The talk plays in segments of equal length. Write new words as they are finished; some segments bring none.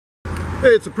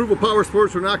Hey, it's Approval Power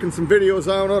Sports. We're knocking some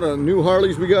videos out on new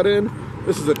Harleys we got in.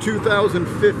 This is a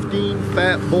 2015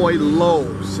 Fat Boy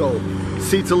Low. So,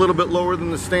 seat's a little bit lower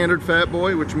than the standard Fat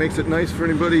Boy, which makes it nice for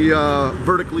anybody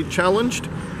vertically challenged.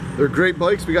 They're great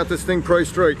bikes. We got this thing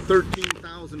priced right,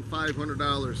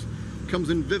 $13,500. Comes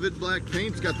in vivid black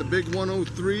paint. It's got the big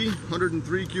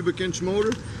 103 cubic inch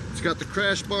motor. It's got the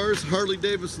crash bars, Harley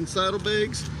Davidson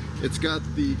saddlebags. It's got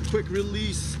the quick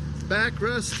release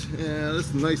backrest. Yeah, this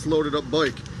is a nice loaded up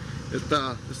bike. This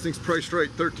thing's priced right,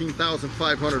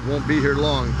 $13,500. Won't be here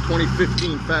long.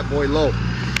 2015 Fat Boy Low.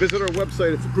 Visit our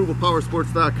website. It's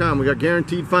approvalpowersports.com. We got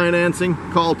guaranteed financing.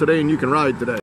 Call today and you can ride today.